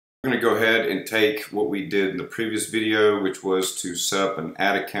We're going to go ahead and take what we did in the previous video, which was to set up an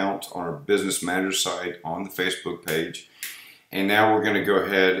ad account on our business manager site on the Facebook page. And now we're going to go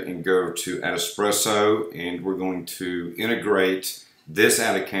ahead and go to Adespresso, and we're going to integrate this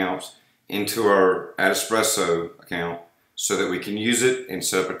ad account into our Adespresso account so that we can use it and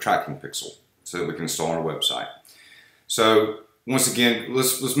set up a tracking pixel so that we can install on our website. So once again,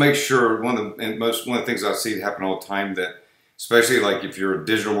 let's make sure one of the things I see happen all the time, that especially like if you're a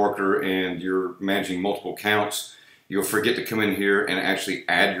digital marketer and you're managing multiple accounts, you'll forget to come in here and actually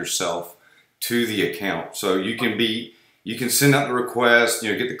add yourself to the account. So you can send out the request,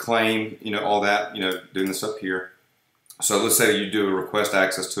 get the claim, all that, doing this up here. So let's say you do a request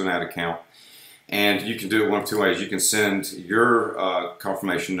access to an ad account, and you can do it one of two ways. You can send your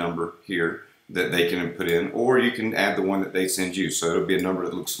confirmation number here that they can put in, or you can add the one that they send you. So it'll be a number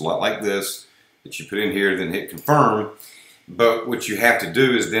that looks a lot like this that you put in here, then hit confirm. But what you have to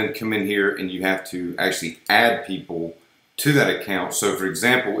do is then come in here and you have to actually add people to that account. So for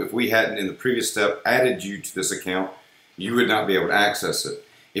example, if we hadn't in the previous step added you to this account, you would not be able to access it.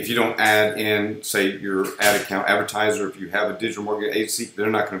 If you don't add in, say, your ad account advertiser, if you have a digital marketing agency, they're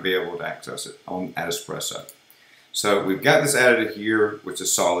not going to be able to access it on Adespresso. So we've got this added here, which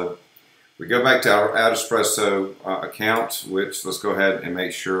is solid. We go back to our Adespresso account, which let's go ahead and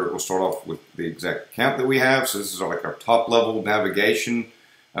make sure we'll start off with the exact account that we have. So this is like our top level navigation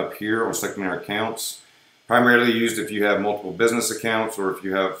up here on selecting our accounts. Primarily used if you have multiple business accounts or if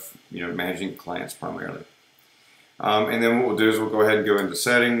you have, managing clients primarily. And then what we'll do is we'll go ahead and go into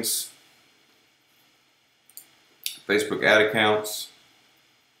settings, Facebook ad accounts,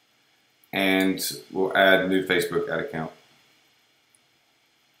 and we'll add a new Facebook ad account.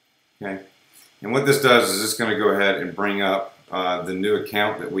 Okay. And what this does is it's going to go ahead and bring up the new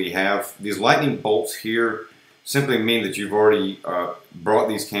account that we have. These lightning bolts here simply mean that you've already brought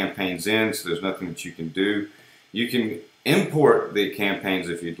these campaigns in, so there's nothing that you can do. You can import the campaigns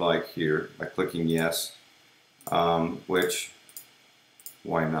if you'd like here by clicking yes, which,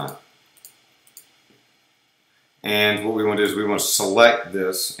 why not? And what we want to do is we want to select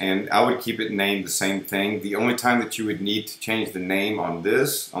this, and I would keep it named the same thing. The only time that you would need to change the name on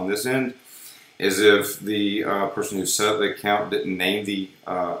this end is if the person who set up the account didn't name the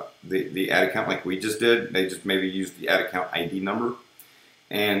ad account like we just did. They just maybe used the ad account ID number,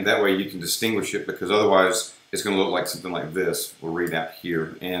 and that way you can distinguish it, because otherwise it's going to look like something like this. We'll read out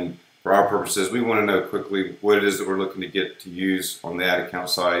here, and for our purposes, we want to know quickly what it is that we're looking to get to use on the ad account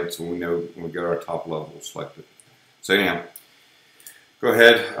side, so we know when we go to our top level selected. So anyhow, go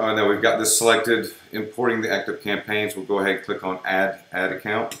ahead. Now we've got this selected, importing the active campaigns. We'll go ahead and click on Add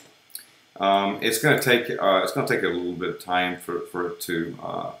Account. It's going to take a little bit of time for it to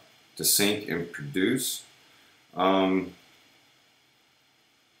sync and produce.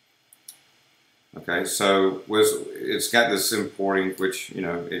 Okay, so it's got this importing, which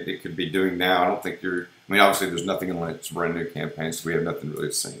it could be doing now. I don't think obviously there's nothing on it. It's a brand new campaign, so we have nothing really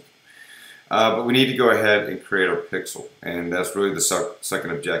to sync. But we need to go ahead and create our pixel, and that's really the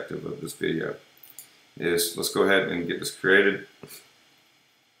second objective of this video. Let's go ahead and get this created.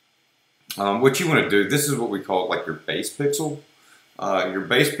 What you want to do, this is what we call like your base pixel. Your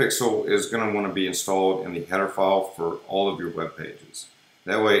base pixel is going to want to be installed in the header file for all of your web pages.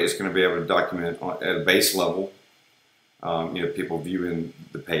 That way it's going to be able to document at a base level, people viewing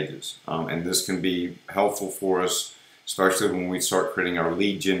the pages. And this can be helpful for us, especially when we start creating our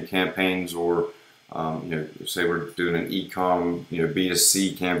lead gen campaigns, or say we're doing an e-com,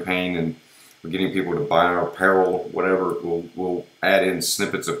 B2C campaign, and we're getting people to buy our apparel, whatever. We'll add in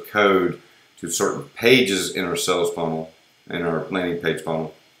snippets of code to certain pages in our sales funnel, in our landing page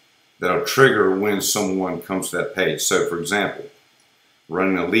funnel, that'll trigger when someone comes to that page. So for example,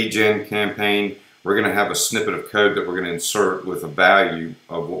 running a lead gen campaign, we're going to have a snippet of code that we're going to insert with a value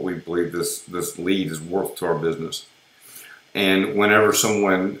of what we believe this lead is worth to our business. And whenever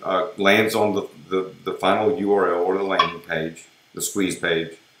someone lands on the final URL or the landing page, the squeeze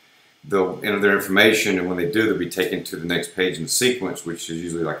page, they'll enter their information, and when they do, they'll be taken to the next page in the sequence, which is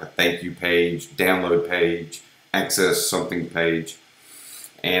usually like a thank you page, download page, access something page.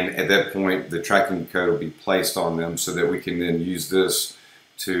 And at that point, the tracking code will be placed on them so that we can then use this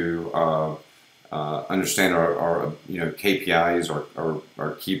to understand our KPIs,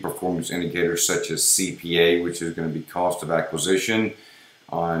 our key performance indicators, such as CPA, which is going to be cost of acquisition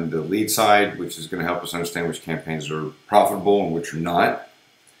on the lead side, which is going to help us understand which campaigns are profitable and which are not,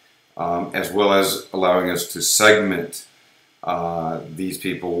 as well as allowing us to segment these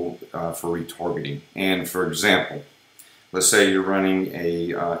people for retargeting. And for example, let's say you're running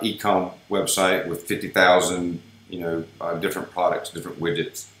a e-com website with 50,000 different products, different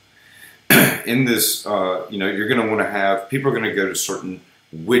widgets. in this, you're going to want to have, people are going to go to certain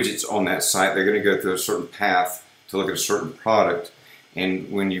widgets on that site. They're going to go through a certain path to look at a certain product.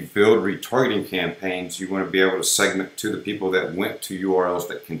 And when you build retargeting campaigns, you want to be able to segment to the people that went to URLs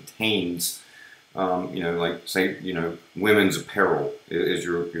that contains, like say, women's apparel is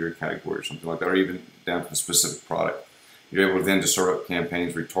your category or something like that, or even down to the specific product. You're able to then to start up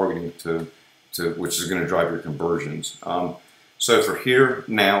campaigns retargeting to which is going to drive your conversions. So for here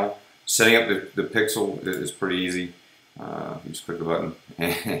now, setting up the pixel is pretty easy. You just click the button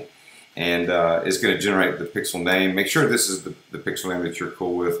and it's going to generate the pixel name. Make sure this is the pixel name that you're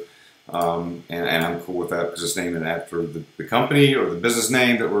cool with. And I'm cool with that because it's named after the company or the business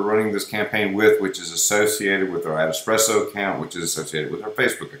name that we're running this campaign with, which is associated with our Adespresso account, which is associated with our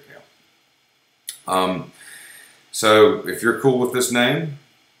Facebook account. So if you're cool with this name,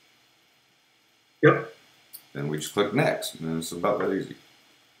 yep, then we just click next, and it's about that easy.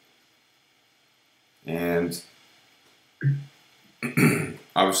 And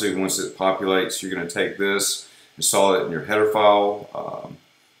obviously, once it populates, you're going to take this, install it in your header file,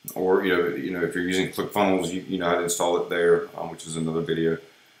 or if you're using ClickFunnels, you know how to install it there, which is another video.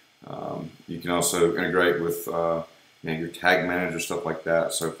 You can also integrate with your tag manager, stuff like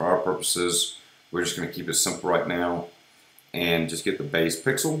that. So for our purposes, we're just going to keep it simple right now, and just get the base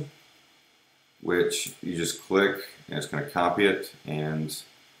pixel, which you just click, and it's going to copy it. And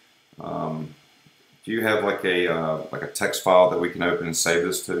do you have like a text file that we can open and save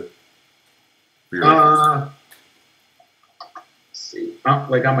this to? Let's see,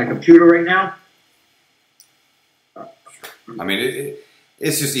 like on my computer right now. I mean,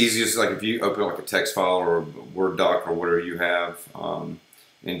 it's just easiest like if you open like a text file or a Word doc or whatever you have,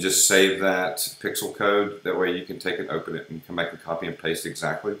 and just save that pixel code. That way you can take it, open it, and come back and copy and paste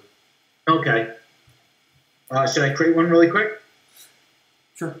exactly. Okay. Should I create one really quick?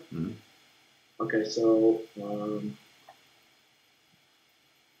 Sure. Mm-hmm. Okay, so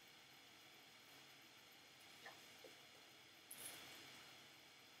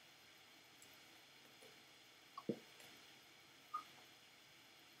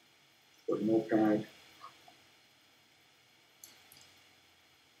notepad.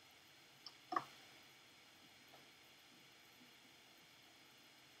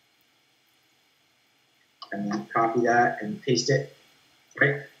 And then copy that and paste it.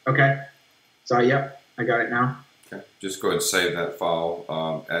 Right? Okay. So, yep, I got it now. Okay. Just go ahead and save that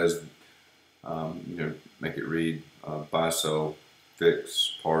file as, make it read buy, sell,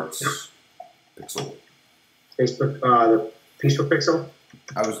 fix, parts, pixel. Facebook, the Facebook pixel?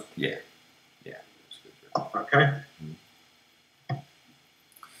 Yeah. Okay. Mm-hmm.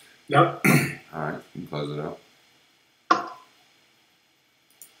 Yep. All right, you can close it out.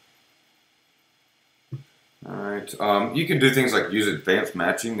 All right, you can do things like use advanced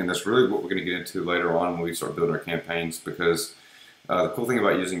matching, and that's really what we're going to get into later on when we start building our campaigns, because the cool thing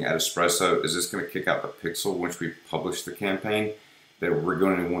about using Adespresso is it's going to kick out the pixel once we publish the campaign that we're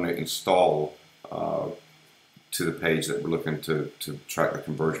going to want to install to the page that we're looking to track the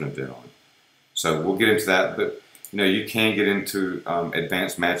conversion event on. So we'll get into that, but you can get into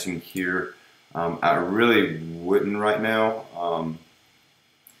advanced matching here. I really wouldn't right now.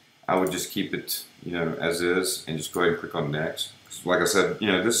 I would just keep it, as is, and just go ahead and click on next. Like I said,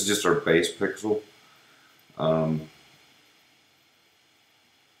 this is just our base pixel.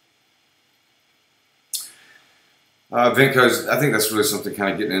 Event codes, I think that's really something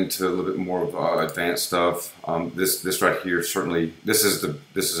kind of getting into a little bit more of advanced stuff. This right here, certainly, this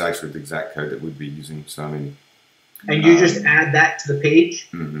is actually the exact code that we'd be using. So I mean, and you just add that to the page.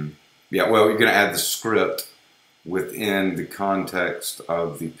 Mm-hmm. Yeah, well, you're going to add the script within the context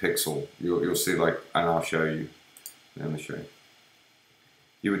of the pixel. You'll see, like, and I'll show you. Let me show you.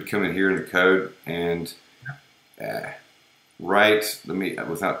 You would come in here in the code and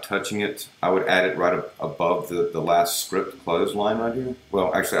without touching it, I would add it right above the last script close line right here.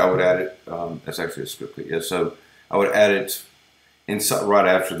 Well, actually, I would add it. That's actually a script code. Yeah, so I would add it inside right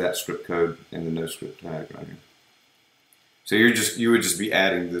after that script code and the no script tag right here. So you would just be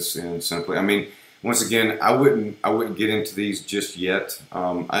adding this in simply. I mean, once again, I wouldn't get into these just yet.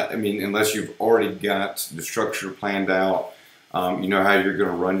 I mean, unless you've already got the structure planned out, you know how you're going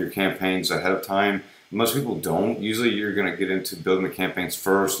to run your campaigns ahead of time. Most people don't. Usually, you're going to get into building the campaigns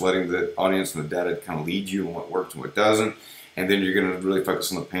first, letting the audience and the data kind of lead you on what works and what doesn't, and then you're going to really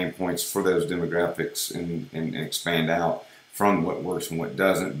focus on the pain points for those demographics and expand out from what works and what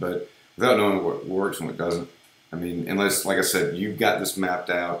doesn't. But without knowing what works and what doesn't, I mean, unless, like I said, you've got this mapped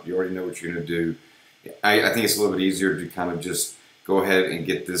out, you already know what you're going to do. I think it's a little bit easier to kind of just go ahead and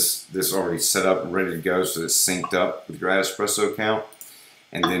get this already set up and ready to go, so it's synced up with your Adespresso account.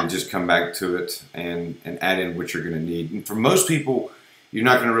 and then just come back to it and add in what you're going to need. And for most people, you're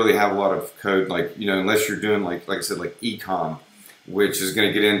not going to really have a lot of code, like, you know, unless you're doing like I said, like e-com, which is going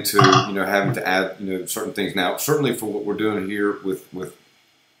to get into, you know, having to add, you know, certain things. Now, certainly for what we're doing here with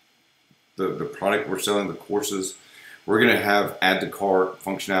the product we're selling, the courses, we're going to have add to cart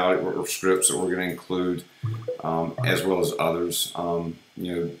functionality or scripts that we're going to include, as well as others.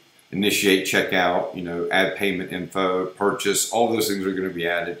 You know, initiate checkout, you know, add payment info, purchase, all those things are going to be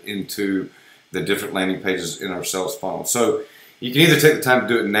added into the different landing pages in our sales funnel. So you can either take the time to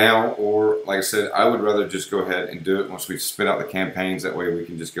do it now, or like I said, I would rather just go ahead and do it once we spit out the campaigns. That way we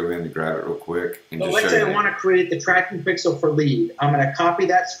can just go in and grab it real quick. And well, just let's say I want to create the tracking pixel for lead. I'm going to copy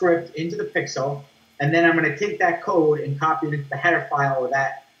that script into the pixel, and then I'm going to take that code and copy it into the header file of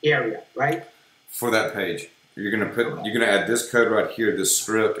that area, right? For that page. You're going to add this code right here, this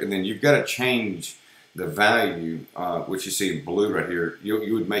script, and then you've got to change the value, which you see in blue right here.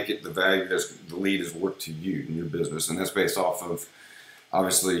 You would make it the value that the lead is worth to you in your business, and that's based off of,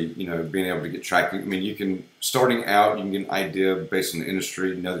 obviously, you know, being able to get tracking. I mean, you can, starting out, you can get an idea based on the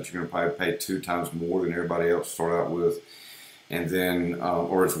industry, know that you're going to probably pay 2 times more than everybody else start out with, and then,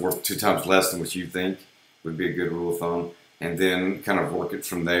 or it's worth 2 times less than what you think would be a good rule of thumb, and then kind of work it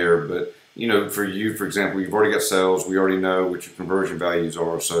from there. But you know, for you, for example, you've already got sales. We already know what your conversion values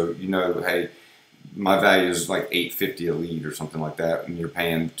are. So, you know, hey, my value is like $8.50 a lead or something like that, and you're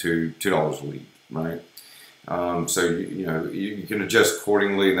paying $2 a lead, right? So, you know, you can adjust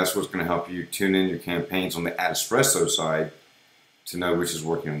accordingly, and that's what's going to help you tune in your campaigns on the Adespresso side to know which is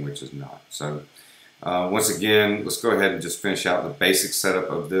working and which is not. So, once again, let's go ahead and just finish out the basic setup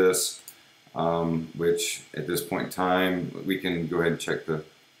of this, which at this point in time, we can go ahead and check the,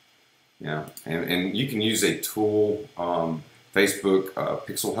 yeah, and you can use a tool, Facebook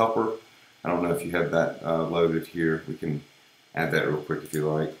Pixel Helper. I don't know if you have that loaded here. We can add that real quick if you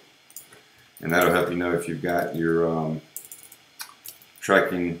like. And that'll help you know if you've got your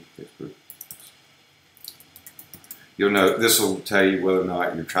tracking. You'll know, this will tell you whether or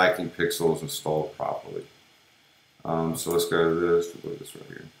not your tracking pixel is installed properly. So let's go to this. We'll go to this right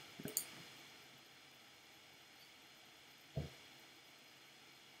here.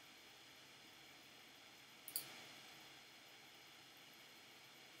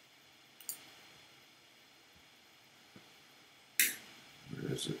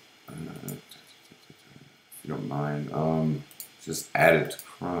 Where is it? If you don't mind, just add it to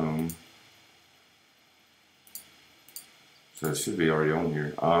Chrome. So it should be already on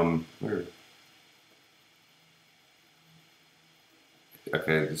here. Where?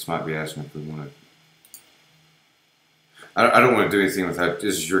 Okay, this might be asking if we want to. I don't want to do anything with that.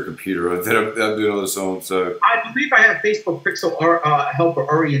 This is your computer that I'm doing all this on. So I believe I have Facebook Pixel Helper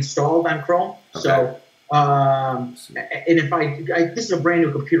already installed on Chrome. Okay. So. And if this is a brand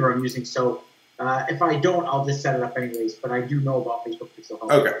new computer I'm using, so if I don't, I'll just set it up anyways. But I do know about Facebook Pixel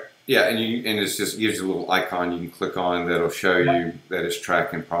Helper. Okay, yeah, and it's just gives you a little icon you can click on that'll show you that it's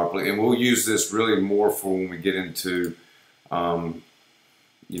tracking properly. And we'll use this really more for when we get into,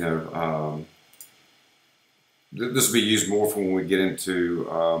 you know, this will be used more for when we get into.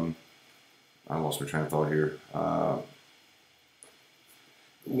 I lost my train of thought here.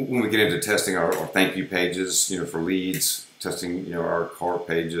 When we get into testing our thank you pages, you know, for leads, testing, you know, our cart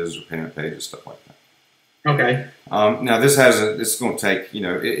pages or payment pages, stuff like that. Okay. Now this it's going to take, you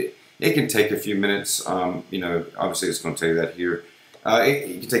know, it can take a few minutes. You know, obviously it's going to tell you that here.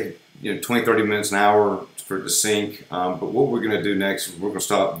 It can take, you know, 20, 30 minutes, an hour for it to sync. But what we're going to do next is we're going to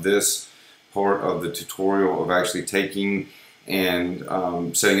stop this part of the tutorial of actually taking and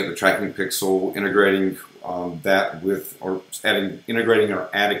setting up the tracking pixel, integrating that with, or integrating our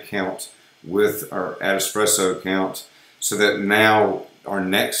ad account with our Adespresso account, so that now our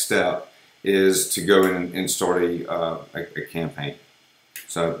next step is to go in and start a campaign.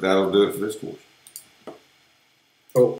 So that'll do it for this course.